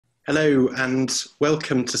Hello and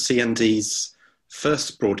welcome to CND's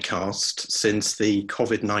first broadcast since the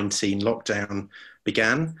COVID-19 lockdown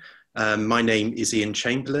began. My name is Ian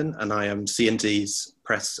Chamberlain and I am CND's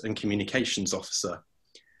Press and Communications Officer.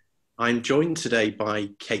 I'm joined today by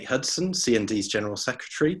Kate Hudson, CND's General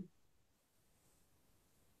Secretary,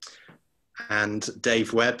 and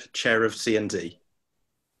Dave Webb, Chair of CND.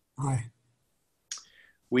 Hi.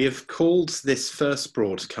 We have called this first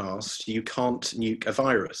broadcast, You Can't Nuke a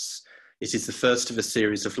Virus. It is the first of a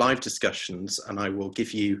series of live discussions, and I will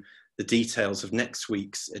give you the details of next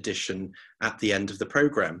week's edition at the end of the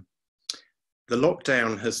programme. The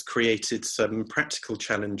lockdown has created some practical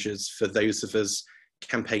challenges for those of us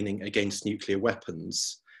campaigning against nuclear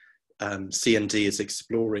weapons. CND is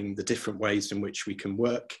exploring the different ways in which we can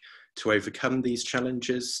work to overcome these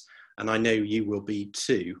challenges, and I know you will be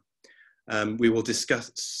too. We will discuss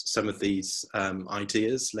some of these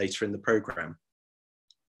ideas later in the programme.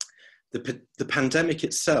 The pandemic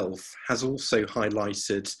itself has also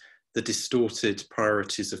highlighted the distorted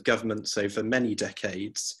priorities of governments over many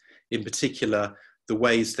decades, in particular, the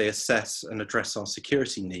ways they assess and address our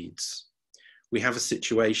security needs. We have a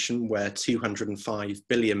situation where £205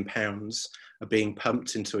 billion are being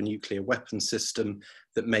pumped into a nuclear weapon system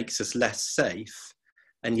that makes us less safe,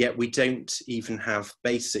 and yet we don't even have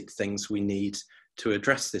basic things we need to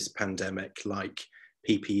address this pandemic, like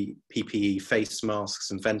PPE, face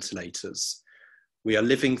masks and ventilators. We are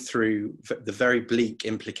living through the very bleak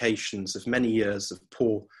implications of many years of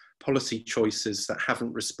poor policy choices that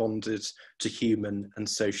haven't responded to human and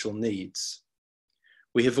social needs.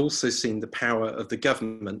 We have also seen the power of the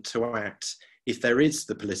government to act if there is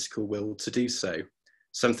the political will to do so.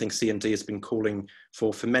 Something CND has been calling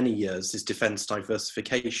for many years is defence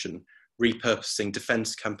diversification, repurposing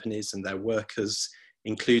defence companies and their workers,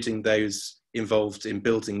 including those involved in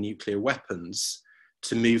building nuclear weapons,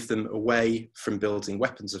 to move them away from building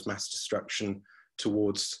weapons of mass destruction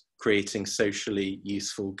towards creating socially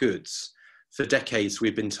useful goods. For decades,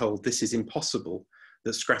 we've been told this is impossible,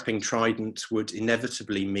 that scrapping Trident would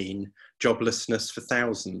inevitably mean joblessness for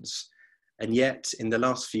thousands. And yet, in the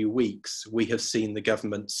last few weeks, we have seen the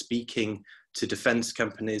government speaking to defence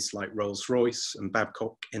companies like Rolls-Royce and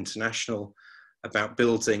Babcock International about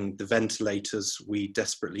building the ventilators we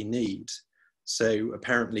desperately need. So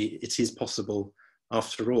apparently it is possible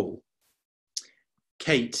after all.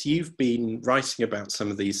 Kate, you've been writing about some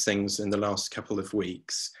of these things in the last couple of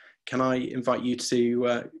weeks. Can I invite you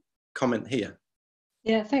to comment here?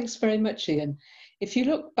 Yeah, thanks very much, Ian. If you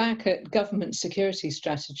look back at government security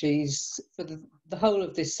strategies for the whole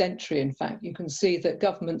of this century, in fact, you can see that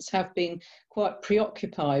governments have been quite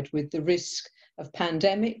preoccupied with the risk of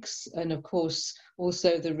pandemics and, of course,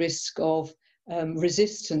 also the risk of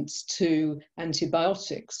resistance to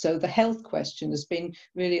antibiotics. So the health question has been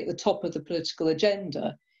really at the top of the political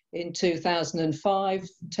agenda. In 2005,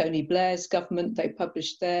 Tony Blair's government, they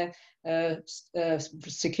published their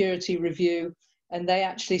security review, and they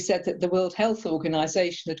actually said that the World Health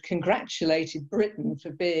Organization had congratulated Britain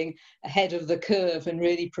for being ahead of the curve and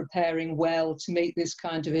really preparing well to meet this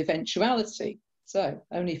kind of eventuality. So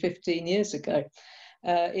only 15 years ago.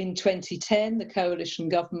 In 2010, the coalition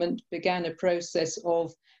government began a process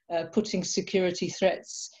of putting security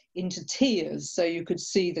threats into tiers, so you could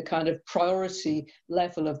see the kind of priority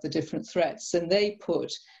level of the different threats. And they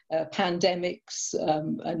put pandemics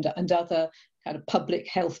and other kind of public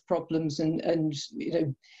health problems and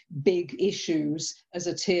big issues as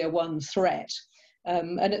a tier 1 threat.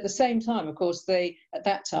 And at the same time, of course, at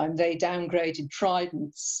that time, they downgraded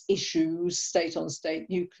Trident's issues, state-on-state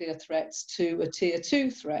nuclear threats, to a tier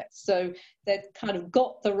 2 threat. So they'd kind of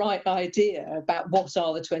got the right idea about what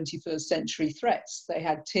are the 21st century threats. They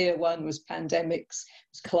had tier 1 was pandemics,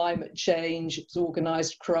 it was climate change, it was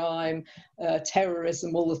organised crime,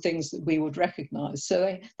 terrorism, all the things that we would recognise.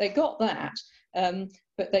 So they got that,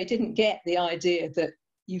 but they didn't get the idea that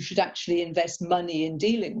you should actually invest money in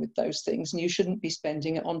dealing with those things, and you shouldn't be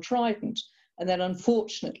spending it on Trident. And then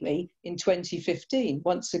unfortunately, in 2015,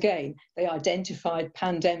 once again, they identified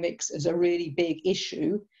pandemics as a really big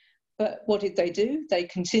issue. But what did they do? They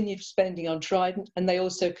continued spending on Trident, and they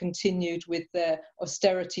also continued with their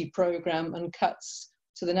austerity programme and cuts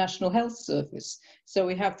to the National Health Service. So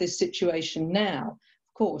we have this situation now.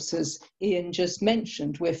 Of course, as Ian just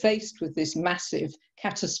mentioned, we're faced with this massive,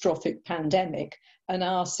 catastrophic pandemic, and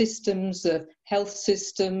our systems, health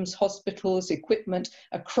systems, hospitals, equipment,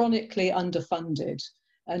 are chronically underfunded.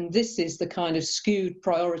 And this is the kind of skewed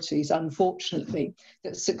priorities, unfortunately,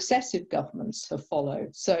 that successive governments have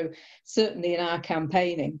followed. So certainly in our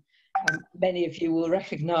campaigning, many of you will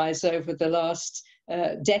recognise over the last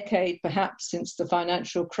decade, perhaps since the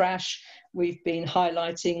financial crash, we've been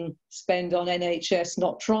highlighting spend on NHS,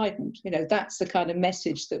 not Trident. You know, that's the kind of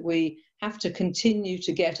message that we have to continue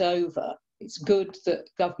to get over. It's good that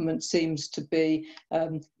government seems to be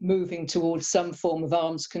moving towards some form of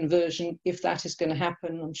arms conversion. If that is going to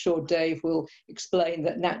happen, I'm sure Dave will explain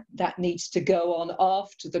that needs to go on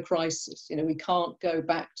after the crisis. You know, we can't go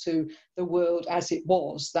back to the world as it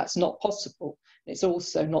was. That's not possible. It's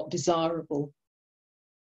also not desirable.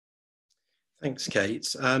 Thanks,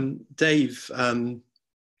 Kate. Dave,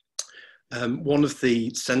 one of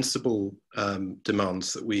the sensible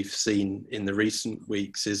demands that we've seen in the recent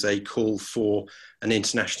weeks is a call for an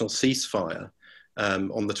international ceasefire.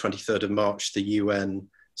 On the 23rd of March, the UN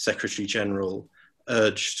Secretary General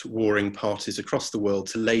urged warring parties across the world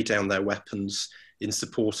to lay down their weapons in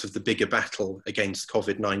support of the bigger battle against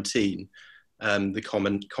COVID-19,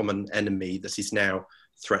 the common enemy that is now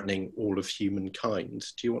threatening all of humankind.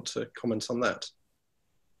 Do you want to comment on that?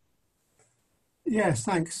 Yes,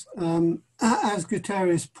 thanks. As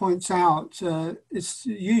Guterres points out, it's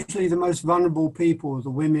usually the most vulnerable people,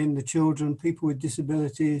 the women, the children, people with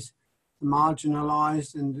disabilities, the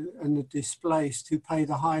marginalised and the displaced who pay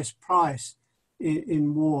the highest price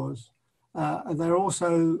in wars. They're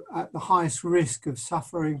also at the highest risk of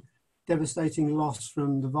suffering devastating loss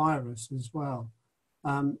from the virus as well.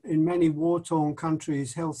 In many war-torn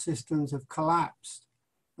countries, health systems have collapsed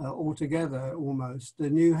altogether almost.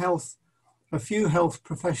 A few health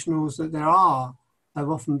professionals that there are have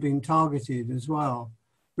often been targeted as well.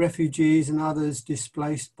 Refugees and others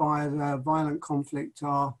displaced by the violent conflict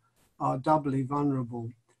are doubly vulnerable.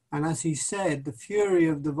 And as he said, the fury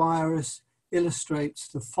of the virus illustrates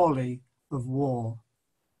the folly of war.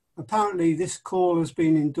 Apparently this call has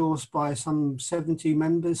been endorsed by some 70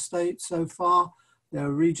 member states so far. There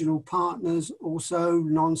are regional partners, also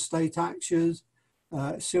non-state actors,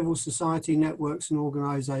 civil society networks and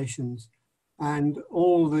organisations, and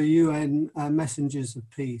all the UN messengers of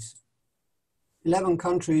peace. 11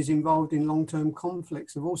 countries involved in long-term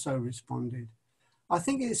conflicts have also responded. I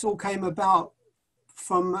think this all came about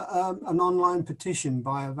from an online petition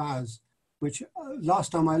by Avaz, which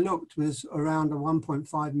last time I looked was around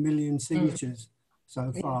 1.5 million signatures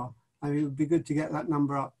so far. I mean, it would be good to get that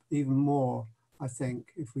number up even more, I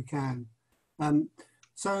think, if we can.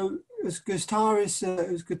 So as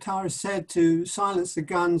Guterres said, to silence the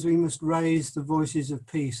guns, we must raise the voices of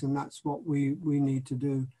peace, and that's what we need to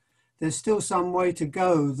do. There's still some way to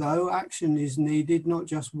go, though. Action is needed, not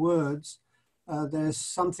just words. There's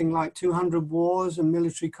something like 200 wars and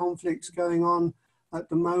military conflicts going on at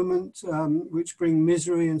the moment, which bring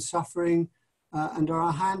misery and suffering and are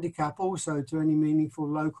a handicap also to any meaningful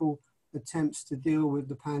local attempts to deal with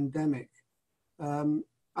the pandemic.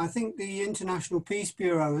 I think the International Peace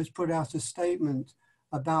Bureau has put out a statement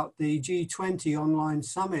about the G20 online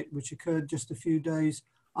summit, which occurred just a few days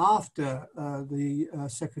after the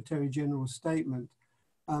Secretary General's statement.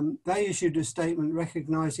 They issued a statement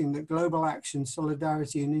recognizing that global action,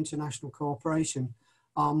 solidarity and international cooperation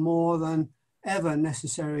are more than ever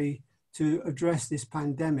necessary to address this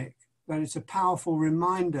pandemic, that it's a powerful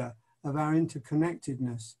reminder of our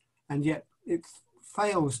interconnectedness, and yet it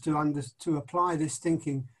fails to apply this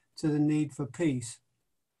thinking to the need for peace.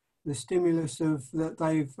 The stimulus that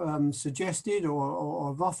they've suggested or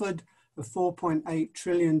have offered, the $4.8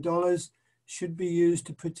 trillion, should be used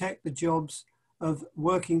to protect the jobs of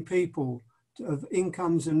working people, of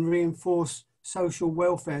incomes, and reinforce social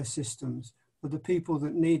welfare systems for the people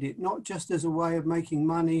that need it, not just as a way of making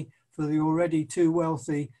money for the already too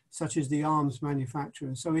wealthy, such as the arms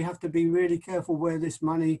manufacturers. So we have to be really careful where this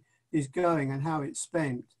money is going and how it's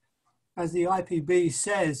spent. As the IPB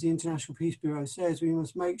says, the International Peace Bureau says, we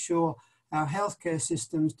must make sure our healthcare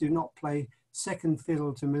systems do not play second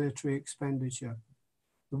fiddle to military expenditure.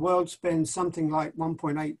 The world spends something like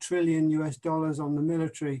 1.8 trillion US dollars on the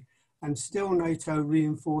military, and still NATO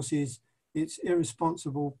reinforces its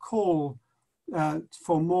irresponsible call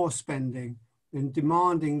for more spending and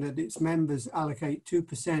demanding that its members allocate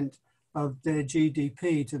 2% of their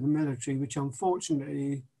GDP to the military, which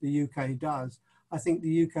unfortunately the UK does. I think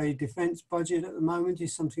the UK defence budget at the moment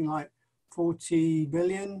is something like £40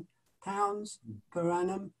 billion per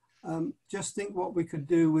annum. Just think what we could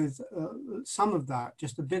do with some of that,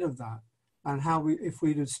 just a bit of that, and how if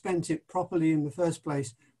we'd have spent it properly in the first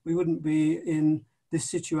place, we wouldn't be in this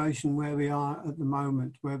situation where we are at the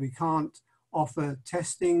moment, where we can't offer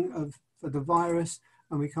testing for the virus,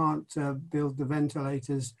 and we can't build the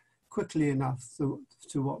ventilators quickly enough to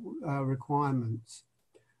what requirements.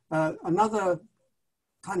 Another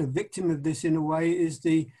kind of victim of this in a way is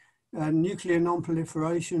the Nuclear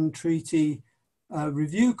Non-Proliferation Treaty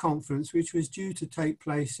review conference, which was due to take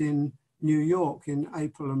place in New York in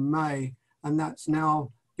April and May, and that's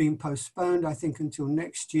now been postponed, I think, until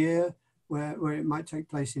next year, where it might take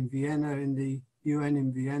place in Vienna, in the UN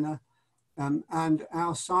in Vienna. And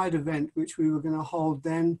our side event, which we were going to hold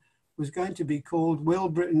then, was going to be called Will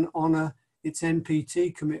Britain Honour its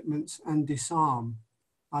NPT Commitments and Disarm?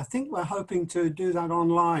 I think we're hoping to do that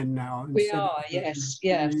online now. We are, yes,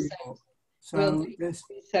 yes. So there's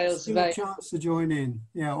still a chance to join in.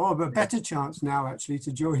 Yeah, or a better chance now, actually,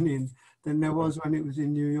 to join in than there was when it was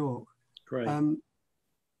in New York. Great.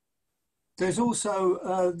 There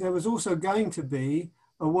was also going to be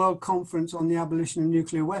a world conference on the abolition of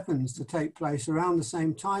nuclear weapons to take place around the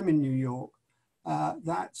same time in New York.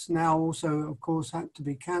 That's now also, of course, had to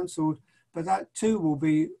be cancelled, but that too will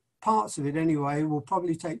be, parts of it anyway, will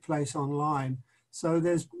probably take place online. So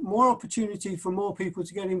there's more opportunity for more people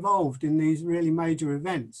to get involved in these really major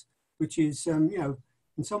events, which is, you know,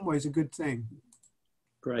 in some ways a good thing.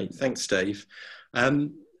 Great, thanks, Dave.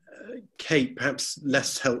 Kate, perhaps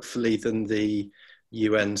less helpfully than the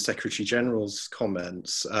UN Secretary General's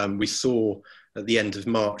comments, we saw at the end of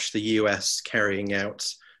March the US carrying out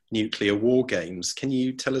nuclear war games. Can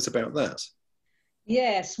you tell us about that?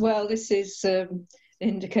 Yes, well, this is an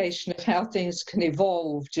indication of how things can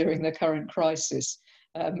evolve during the current crisis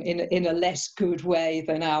in a less good way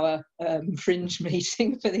than our fringe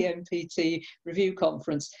meeting for the NPT review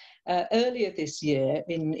conference. Earlier this year,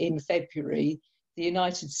 in February, the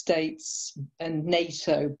United States and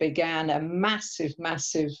NATO began a massive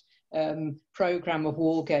program of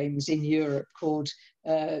war games in Europe called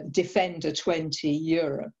Defender 20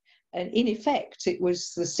 Europe. And in effect, it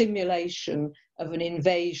was the simulation of an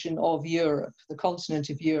invasion of Europe, the continent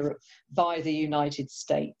of Europe, by the United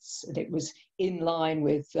States. And it was in line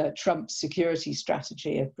with Trump's security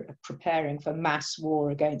strategy of preparing for mass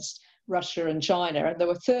war against Russia and China. And there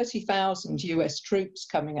were 30,000 US troops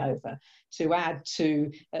coming over to add to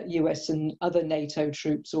US and other NATO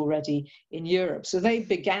troops already in Europe. So they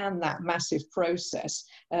began that massive process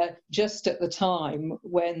just at the time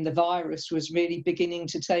when the virus was really beginning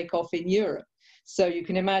to take off in Europe. So you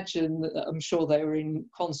can imagine, I'm sure they were in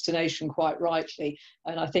consternation quite rightly.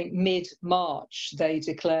 And I think mid-March, they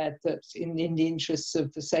declared that in the interests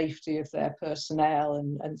of the safety of their personnel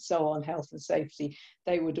and so on, health and safety,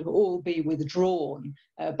 they would all be withdrawn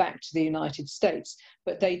back to the United States.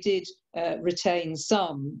 But they did retain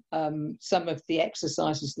some of the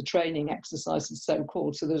exercises, the training exercises,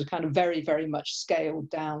 so-called. So there's a kind of very, very much scaled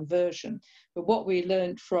down version. But what we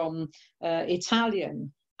learned from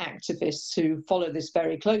Italian activists who follow this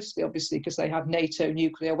very closely, obviously, because they have NATO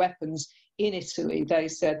nuclear weapons in Italy, they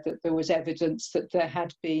said that there was evidence that there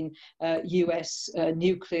had been US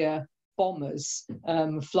nuclear bombers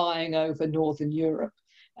flying over Northern Europe.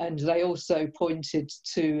 And they also pointed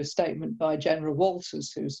to a statement by General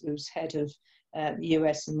Walters, who's head of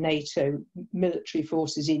US and NATO military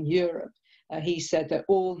forces in Europe. He said that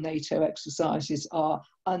all NATO exercises are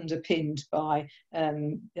underpinned by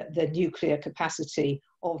the nuclear capacity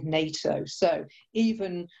of NATO. So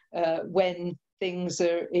even when things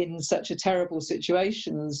are in such a terrible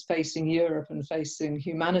situations facing Europe and facing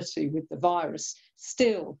humanity with the virus,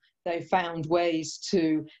 still they found ways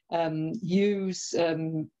to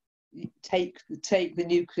take the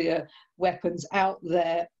nuclear weapons out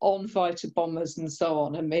there on fighter bombers and so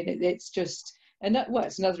on. I mean, it's just, and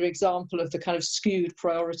it's another example of the kind of skewed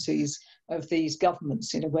priorities of these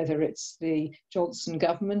governments, you know, whether it's the Johnson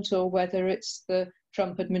government or whether it's the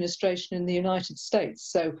Trump administration in the United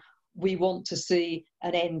States. So we want to see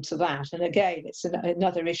an end to that. And again, it's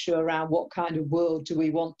another issue around what kind of world do we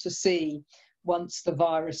want to see once the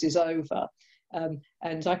virus is over.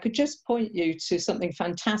 And I could just point you to something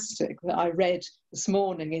fantastic that I read this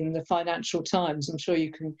morning in the Financial Times. I'm sure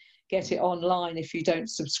you can get it online if you don't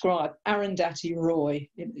subscribe. Arundhati Roy,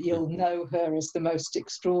 you'll know her as the most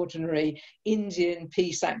extraordinary Indian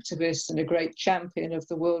peace activist and a great champion of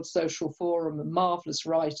the World Social Forum, a marvellous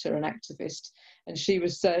writer and activist. And she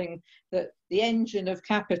was saying that the engine of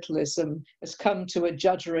capitalism has come to a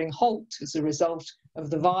juddering halt as a result of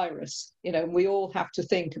the virus. You know, we all have to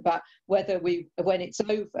think about whether when it's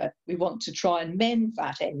over, we want to try and mend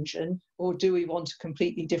that engine, or do we want a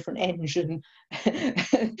completely different engine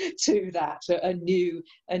to that, a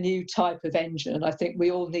new type of engine. I think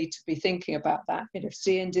we all need to be thinking about that. You know,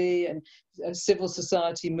 C&D and civil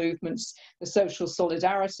society movements, the social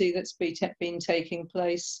solidarity that's been taking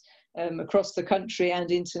place across the country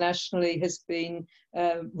and internationally has been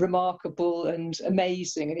remarkable and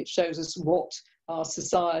amazing, and it shows us what our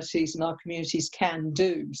societies and our communities can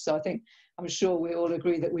do. So I think, I'm sure we all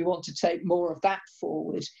agree that we want to take more of that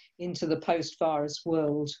forward into the post-virus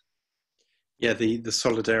world. Yeah, the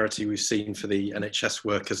solidarity we've seen for the NHS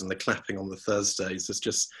workers and the clapping on the Thursdays has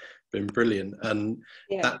just been brilliant. And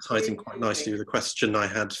yeah, that ties in quite nicely with the question I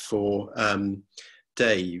had for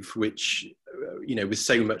Dave, which, you know, with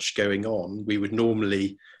so much going on, we would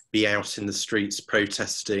normally be out in the streets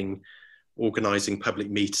protesting, organising public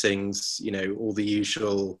meetings, you know, all the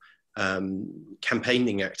usual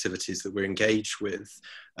campaigning activities that we're engaged with.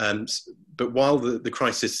 But while the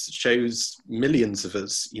crisis shows millions of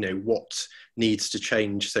us, you know, what needs to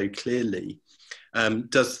change so clearly,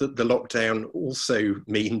 does the lockdown also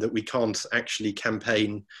mean that we can't actually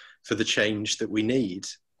campaign for the change that we need?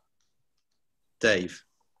 Dave?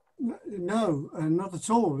 No, not at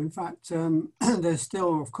all. In fact, there's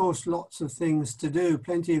still, of course, lots of things to do,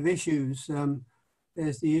 plenty of issues.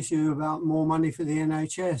 There's the issue about more money for the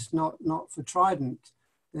NHS, not for Trident.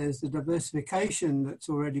 There's the diversification that's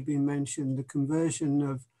already been mentioned, the conversion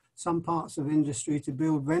of some parts of industry to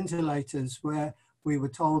build ventilators, where we were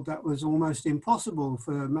told that was almost impossible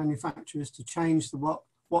for manufacturers to change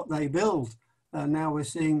what they build. Now we're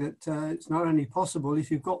seeing that it's not only possible, if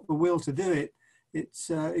you've got the will to do it,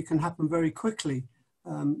 it can happen very quickly.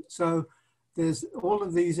 So there's all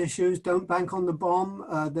of these issues. Don't bank on the bomb.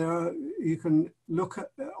 You can look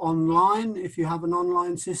at online, if you have an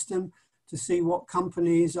online system, to see what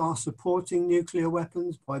companies are supporting nuclear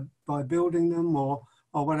weapons by building them or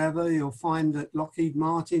whatever. You'll find that Lockheed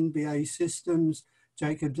Martin, BAE Systems,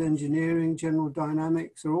 Jacobs Engineering, General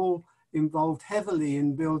Dynamics are all involved heavily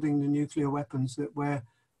in building the nuclear weapons that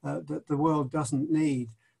the world doesn't need.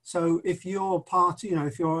 So if you're part, you know,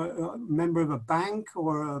 if you're a member of a bank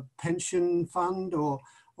or a pension fund or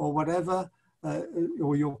whatever,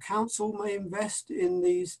 or your council may invest in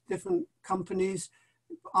these different companies,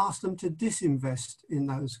 ask them to disinvest in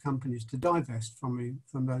those companies, to divest from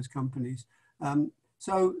those companies.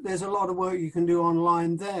 So there's a lot of work you can do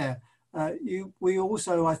online there. We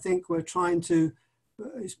also, I think we're trying to,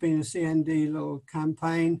 it's been a CND little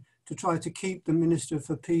campaign to try to keep the Minister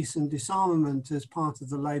for Peace and Disarmament as part of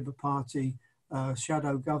the Labour Party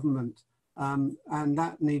shadow government. And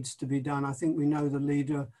that needs to be done. I think we know the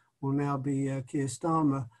leader will now be Keir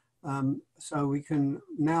Starmer. So we can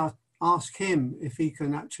now ask him if he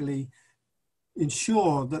can actually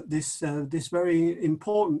ensure that this very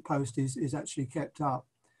important post is actually kept up.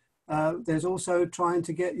 There's also trying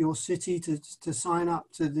to get your city to sign up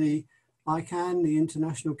to the ICAN, the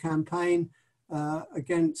international campaign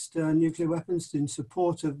against nuclear weapons, in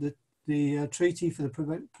support of the treaty for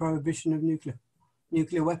the prohibition of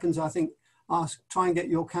nuclear weapons. I think try and get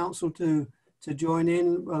your council to join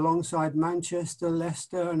in alongside Manchester,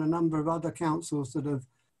 Leicester, and a number of other councils that have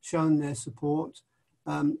shown their support.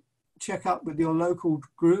 Check up with your local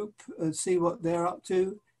group, see what they're up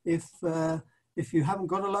to. If you haven't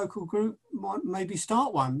got a local group, maybe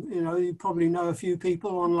start one. You know, you probably know a few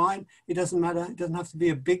people online. It doesn't matter. It doesn't have to be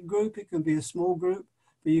a big group. It can be a small group,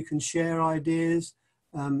 but you can share ideas.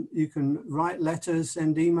 You can write letters,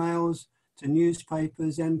 send emails to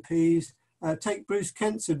newspapers, MPs. Take Bruce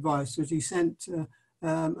Kent's advice that he sent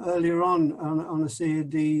earlier on a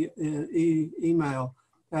CND email.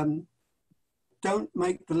 Don't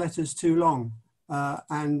make the letters too long,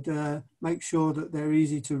 and make sure that they're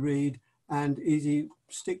easy to read and easy.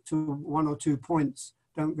 Stick to one or two points.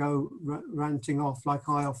 Don't go ranting off like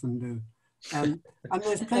I often do. And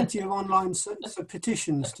there's plenty of online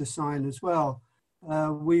petitions to sign as well.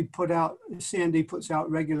 CND puts out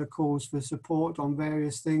regular calls for support on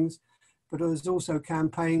various things, but there's also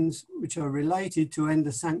campaigns which are related to end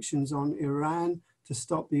the sanctions on Iran, to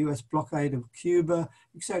stop the US blockade of Cuba,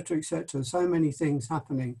 etc., etc. So many things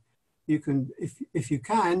happening. You can, if you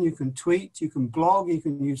can tweet, you can blog, you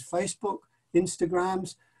can use Facebook,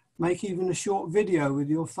 Instagrams, make even a short video with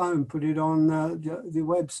your phone, put it on the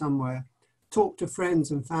web somewhere. Talk to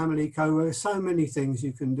friends and family, co-workers, so many things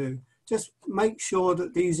you can do. Just make sure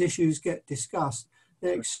that these issues get discussed.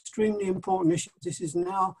 They're extremely important issues. This is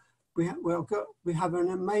now, we have an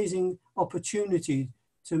amazing opportunity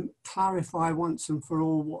to clarify once and for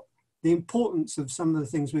all what the importance of some of the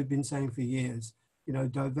things we've been saying for years. You know,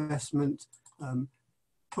 divestment,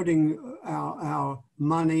 putting our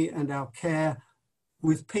money and our care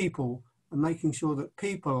with people and making sure that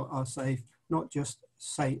people are safe, not just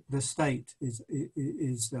the state is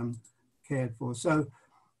cared for. So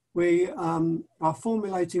we are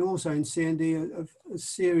formulating also in CND a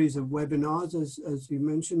series of webinars, as you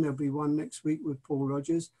mentioned. There'll be one next week with Paul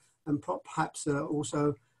Rogers, and perhaps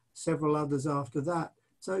also several others after that.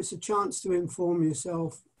 So it's a chance to inform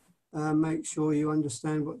yourself make sure you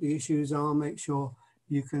understand what the issues are, make sure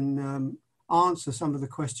you can answer some of the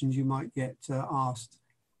questions you might get asked.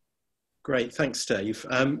 Great, thanks, Dave.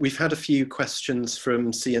 We've had a few questions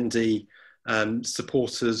from CND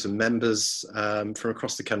supporters and members from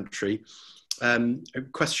across the country. A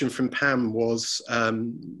question from Pam was,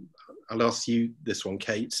 I'll ask you this one,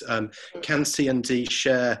 Kate. Can CND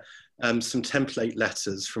share some template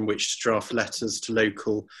letters from which to draft letters to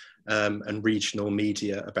local and regional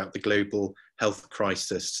media about the global health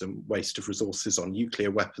crisis and waste of resources on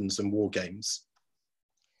nuclear weapons and war games?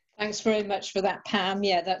 Thanks very much for that, Pam.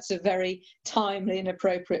 Yeah, that's a very timely and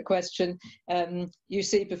appropriate question. You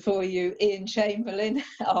see before you Ian Chamberlain,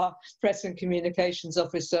 our Press and Communications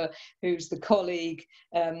Officer, who's the colleague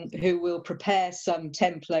who will prepare some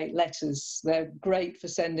template letters. They're great for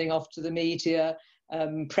sending off to the media,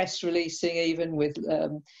 press releasing even with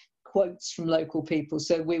quotes from local people.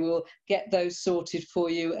 So we will get those sorted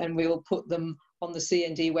for you and we will put them on the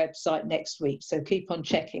CND website next week. So keep on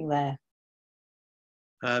checking there.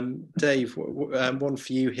 Dave, one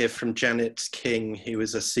for you here from Janet King, who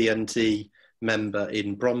is a CND member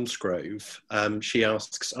in Bromsgrove. She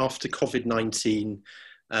asks, after COVID-19,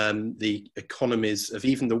 the economies of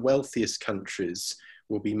even the wealthiest countries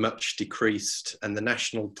will be much decreased and the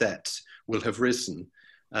national debt will have risen.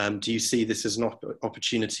 Do you see this as an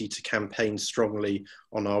opportunity to campaign strongly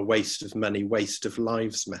on our waste of money, waste of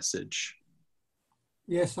lives message?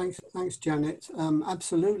 Yes, thanks, Janet.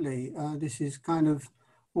 Absolutely. This is kind of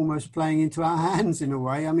almost playing into our hands in a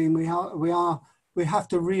way. I mean, we have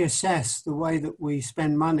to reassess the way that we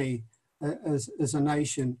spend money as a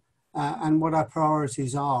nation and what our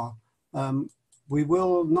priorities are. We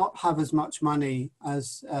will not have as much money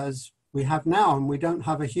as we have now, and we don't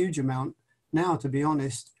have a huge amount now, to be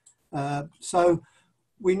honest. So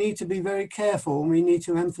we need to be very careful. We need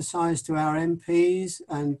to emphasize to our MPs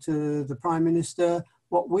and to the Prime Minister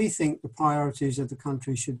what we think the priorities of the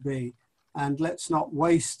country should be. And let's not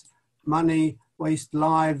waste money, waste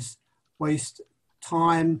lives, waste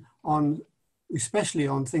time on, especially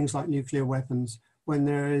on things like nuclear weapons, when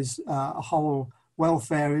there is a whole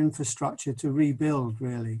welfare infrastructure to rebuild,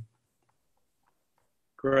 really.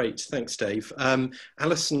 Great, thanks, Dave.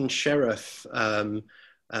 Alison Sheriff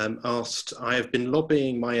asked, I have been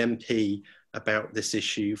lobbying my MP about this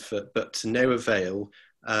issue, but to no avail.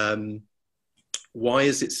 Why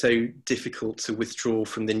is it so difficult to withdraw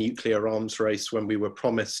from the nuclear arms race when we were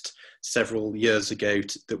promised several years ago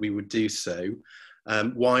that we would do so?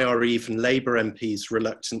 Why are even Labour MPs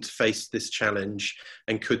reluctant to face this challenge?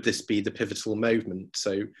 And could this be the pivotal moment?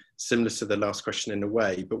 So similar to the last question in a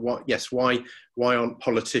way, but why aren't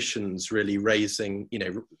politicians really raising,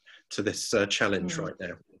 to this challenge right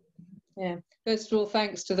now? Yeah. First of all,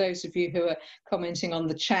 thanks to those of you who are commenting on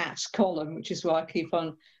the chat column, which is why I keep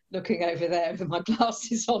on looking over there with my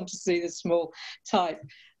glasses on to see the small type.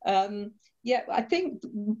 Yeah, I think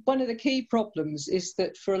one of the key problems is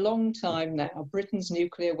that for a long time now, Britain's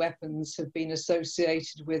nuclear weapons have been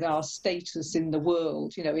associated with our status in the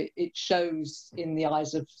world. It shows in the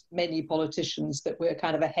eyes of many politicians that we're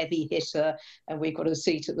kind of a heavy hitter and we've got a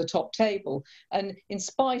seat at the top table. And in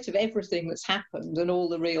spite of everything that's happened and all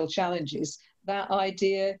the real challenges, that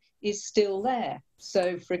idea is still there.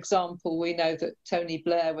 So, for example, we know that Tony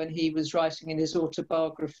Blair, when he was writing in his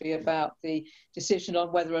autobiography about the decision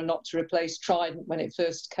on whether or not to replace Trident when it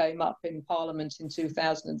first came up in Parliament in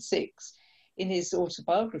 2006, in his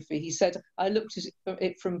autobiography, he said, I looked at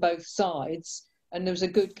it from both sides and there was a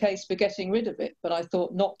good case for getting rid of it, but I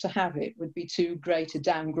thought not to have it would be too great a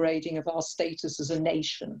downgrading of our status as a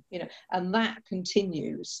nation, and that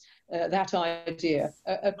continues, that idea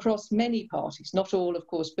across many parties, not all, of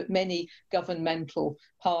course, but many governmental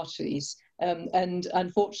parties. And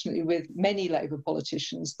unfortunately, with many Labour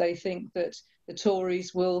politicians, they think that the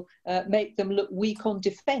Tories will make them look weak on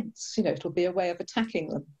defence. It'll be a way of attacking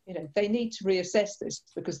them. They need to reassess this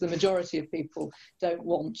because the majority of people don't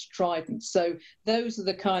want Trident. So those are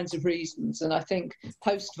the kinds of reasons. And I think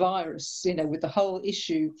post-virus, with the whole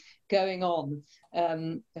issue going on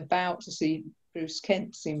about, to see Bruce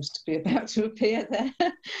Kent seems to be about to appear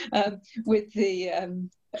there, with the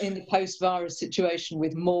in the post-virus situation,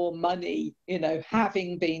 with more money,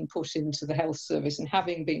 having been put into the health service and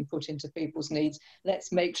having been put into people's needs,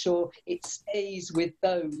 let's make sure it stays with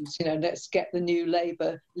those. Let's get the new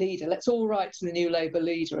Labour leader. Let's all write to the new Labour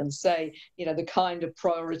leader and say, the kind of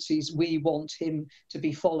priorities we want him to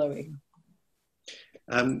be following.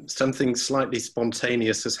 Something slightly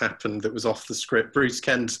spontaneous has happened that was off the script. Bruce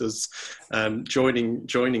Kent is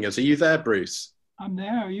joining us. Are you there, Bruce? I'm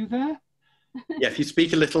there. Are you there? Yeah, if you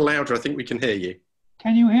speak a little louder, I think we can hear you.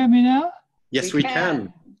 Can you hear me now? Yes, we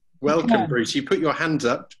can. Welcome, Bruce. You put your hand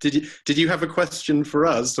up. Did you have a question for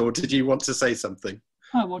us, or did you want to say something?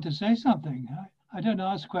 I want to say something. I don't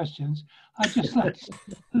ask questions. I just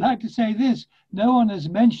like to say this. No one has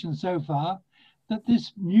mentioned so far that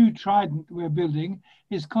this new Trident we're building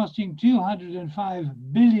is costing £205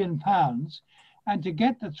 billion. And to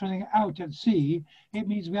get the thing out at sea, it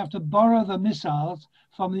means we have to borrow the missiles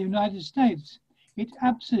from the United States. It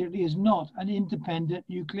absolutely is not an independent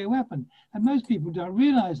nuclear weapon. And most people don't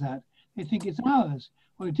realize that. They think it's ours.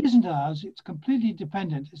 Well, it isn't ours. It's completely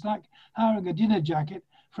dependent. It's like hiring a dinner jacket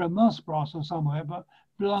from Mossbros or somewhere, but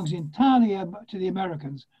belongs entirely to the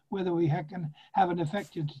Americans, whether we can have an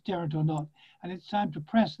effective deterrent or not. And it's time to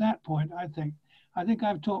press that point, I think. I think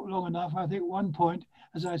I've talked long enough. I think one point,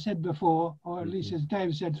 as I said before, or at least as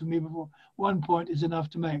Dave said to me before, one point is enough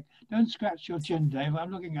to make. Don't scratch your chin, Dave.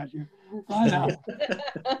 I'm looking at you. Bye now.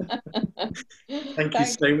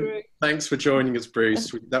 Thanks for joining us,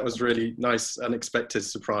 Bruce. That was really nice, unexpected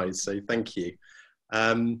surprise. So thank you.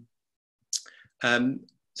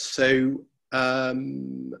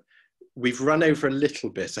 We've run over a little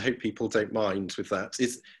bit. I hope people don't mind with that.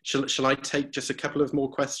 Shall I take just a couple of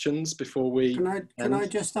more questions before we Can I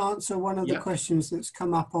just answer one of the questions that's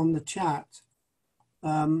come up on the chat?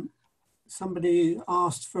 Somebody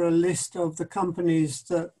asked for a list of the companies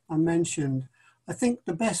that I mentioned. I think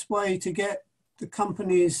the best way to get the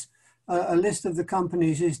companies, a list of the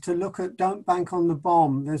companies, is to look at Don't Bank on the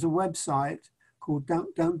Bomb. There's a website called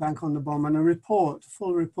Don't Bank on the Bomb, and a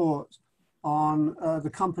full report on the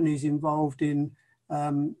companies involved in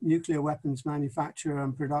nuclear weapons manufacture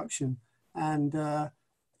and production. And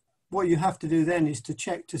what you have to do then is to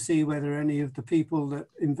check to see whether any of the people that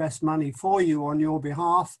invest money for you on your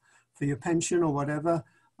behalf, for your pension or whatever,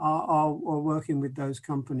 are working with those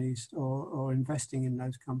companies or investing in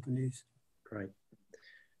those companies.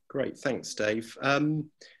 Great, thanks, Dave.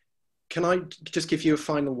 Can I just give you a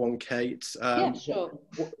final one, Kate? Yeah, sure.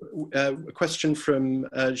 A question from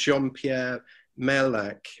Jean-Pierre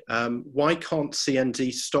Merlac. Why can't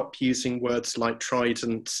CND stop using words like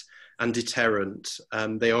trident and deterrent?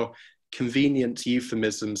 They are convenient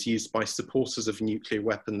euphemisms used by supporters of nuclear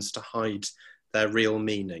weapons to hide their real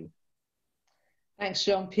meaning. Thanks,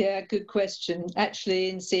 Jean-Pierre. Good question. Actually,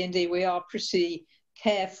 in CND, we are pretty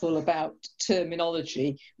careful about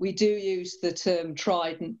terminology. We do use the term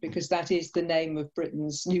Trident because that is the name of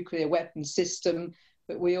Britain's nuclear weapons system,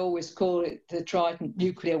 but we always call it the Trident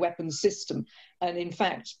nuclear weapons system. And in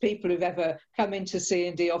fact, people who've ever come into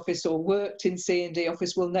C&D office or worked in C&D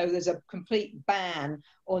office will know there's a complete ban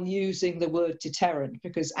on using the word deterrent,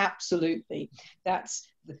 because absolutely,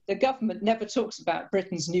 the government never talks about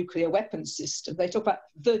Britain's nuclear weapons system. They talk about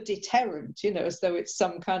the deterrent, you know, as though it's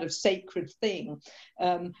some kind of sacred thing.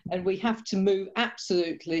 And we have to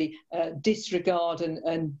absolutely disregard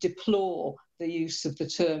and deplore the use of the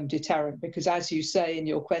term deterrent, because as you say in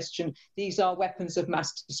your question, these are weapons of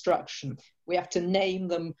mass destruction. We have to name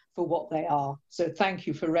them for what they are. So thank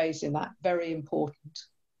you for raising that. Very important.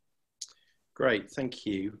 Great, thank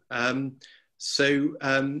you.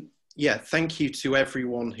 Yeah, thank you to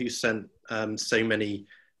everyone who sent so many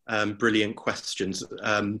brilliant questions.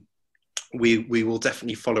 We will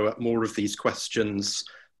definitely follow up more of these questions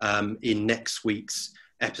in next week's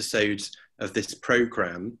episode of this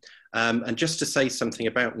programme. And just to say something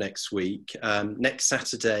about next week, next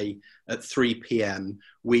Saturday at 3 p.m,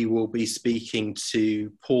 we will be speaking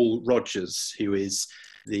to Paul Rogers, who is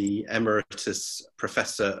the Emeritus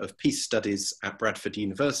Professor of Peace Studies at Bradford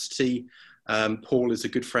University. Paul is a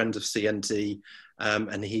good friend of CND,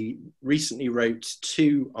 and he recently wrote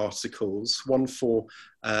 2 articles, one for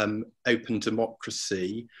Open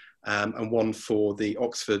Democracy and one for the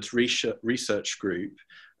Oxford Research Group.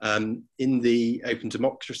 In the Open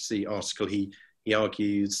Democracy article, he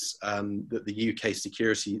argues that the UK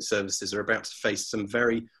security services are about to face some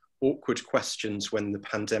very awkward questions when the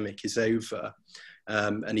pandemic is over.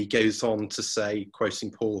 And he goes on to say,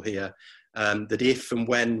 quoting Paul here, that if and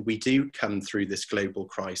when we do come through this global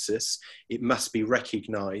crisis, it must be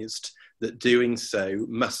recognised that doing so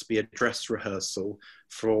must be a dress rehearsal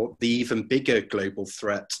for the even bigger global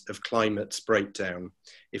threat of climate breakdown.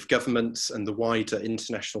 If governments and the wider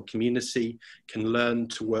international community can learn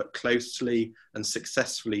to work closely and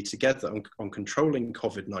successfully together on controlling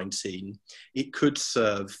COVID-19, it could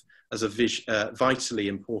serve as a vitally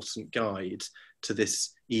important guide to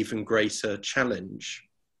this even greater challenge,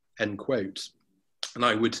 end quote. And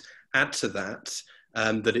I would add to that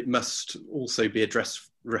that it must also be a dress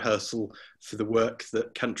rehearsal for the work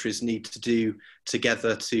that countries need to do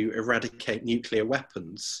together to eradicate nuclear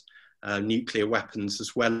weapons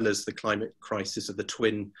as well as the climate crisis, are the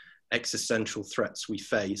twin existential threats we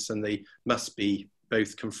face, and they must be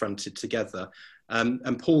both confronted together.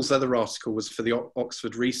 And Paul's other article was for the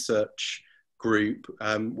Oxford Research Group,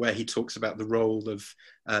 where he talks about the role of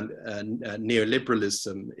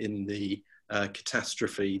neoliberalism in the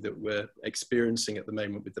catastrophe that we're experiencing at the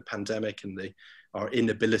moment with the pandemic and our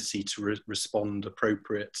inability to respond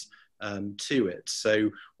appropriate to it. So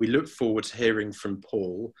we look forward to hearing from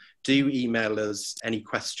Paul. Do email us any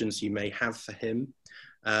questions you may have for him.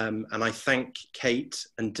 And I thank Kate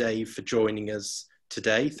and Dave for joining us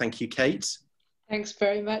today. Thank you, Kate. Thanks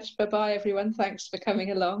very much. Bye-bye, everyone. Thanks for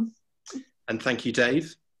coming along. And thank you,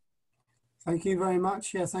 Dave. Thank you very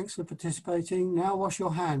much. Yeah, thanks for participating. Now wash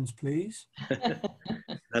your hands, please.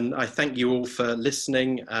 And I thank you all for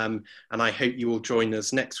listening. And I hope you will join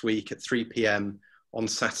us next week at 3 p.m. on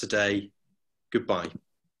Saturday. Goodbye.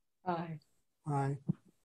 Bye. Bye.